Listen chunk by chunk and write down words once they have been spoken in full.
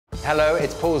Hello,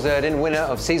 it's Paul Zerdin, winner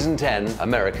of Season 10,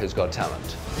 America's Got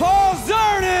Talent. Paul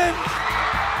Zerdin!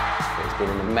 It's been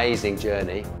an amazing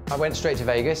journey. I went straight to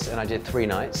Vegas and I did 3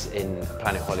 nights in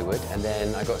Planet Hollywood, and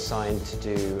then I got signed to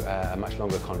do a much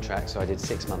longer contract, so I did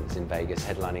 6 months in Vegas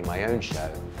headlining my own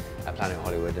show at Planet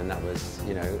Hollywood, and that was,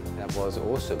 you know, that was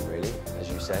awesome, really, as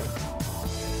you say.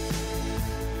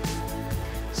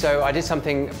 So I did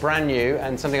something brand new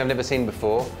and something I've never seen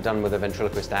before, done with a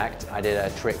ventriloquist act. I did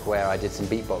a trick where I did some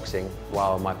beatboxing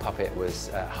while my puppet was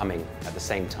humming at the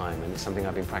same time, and it's something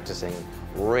I've been practicing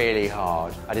really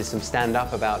hard. I did some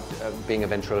stand-up about being a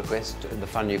ventriloquist, the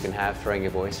fun you can have throwing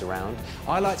your voice around.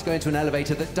 I like to go into an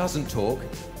elevator that doesn't talk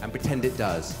and pretend it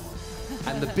does.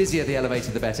 And the busier the elevator,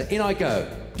 the better. In I go.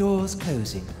 Doors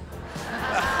closing.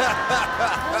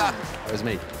 That was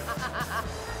me.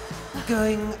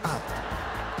 Going up.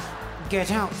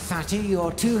 Get out, fatty,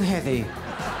 you're too heavy.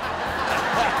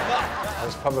 I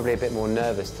was probably a bit more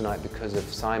nervous tonight because of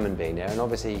Simon being there, and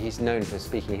obviously he's known for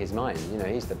speaking his mind. You know,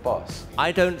 he's the boss.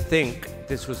 I don't think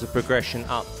this was a progression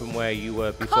up from where you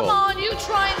were before. Come on, you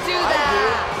try and do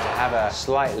that. To have a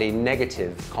slightly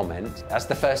negative comment, that's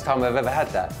the first time I've ever had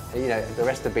that. You know, the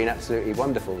rest have been absolutely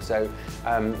wonderful. So,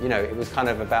 you know, it was kind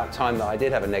of about time that I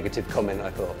did have a negative comment.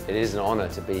 I thought it is an honour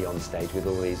to be on stage with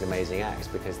all these amazing acts,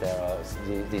 because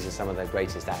these are some of the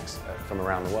greatest acts from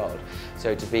around the world.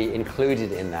 So to be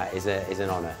included in that is an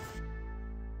honour.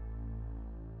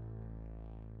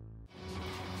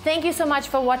 Thank you so much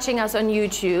for watching us on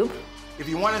YouTube. If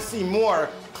you want to see more,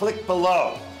 click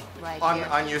below Right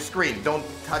on your screen. Don't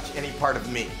touch any part of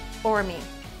me. Or me.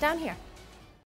 Down here.